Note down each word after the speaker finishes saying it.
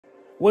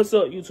What's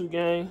up, YouTube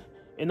gang?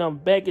 And I'm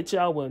back at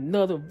y'all with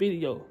another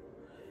video.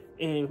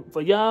 And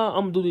for y'all,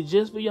 I'm gonna do this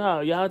just for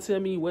y'all. Y'all tell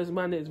me what's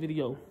my next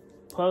video.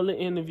 Public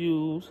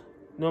interviews,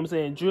 you know what I'm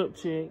saying? Drip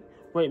check,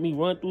 rate me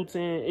 1 through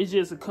 10. It's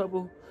just a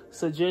couple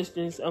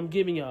suggestions I'm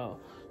giving y'all.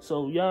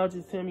 So y'all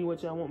just tell me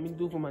what y'all want me to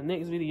do for my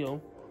next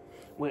video.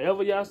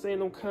 Whatever y'all say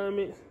in them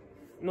comments,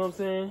 you know what I'm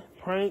saying?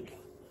 Prank, you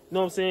know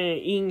what I'm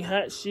saying? Eating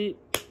hot shit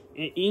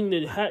and eating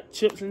the hot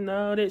chips and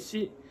all that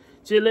shit.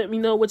 Just let me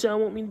know what y'all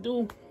want me to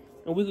do.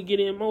 And we could get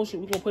it in motion.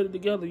 We gonna put it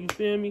together. You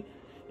feel me?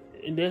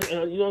 And then,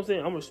 you know what I'm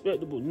saying? I'm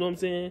respectable. You know what I'm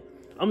saying?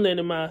 I'm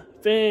letting my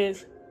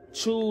fans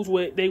choose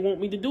what they want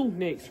me to do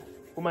next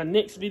for my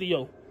next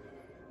video. You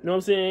know what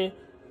I'm saying?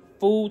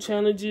 Food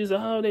challenges,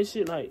 all that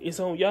shit. Like, it's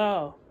on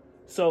y'all.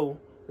 So,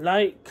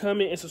 like,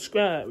 comment, and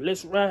subscribe.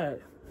 Let's ride.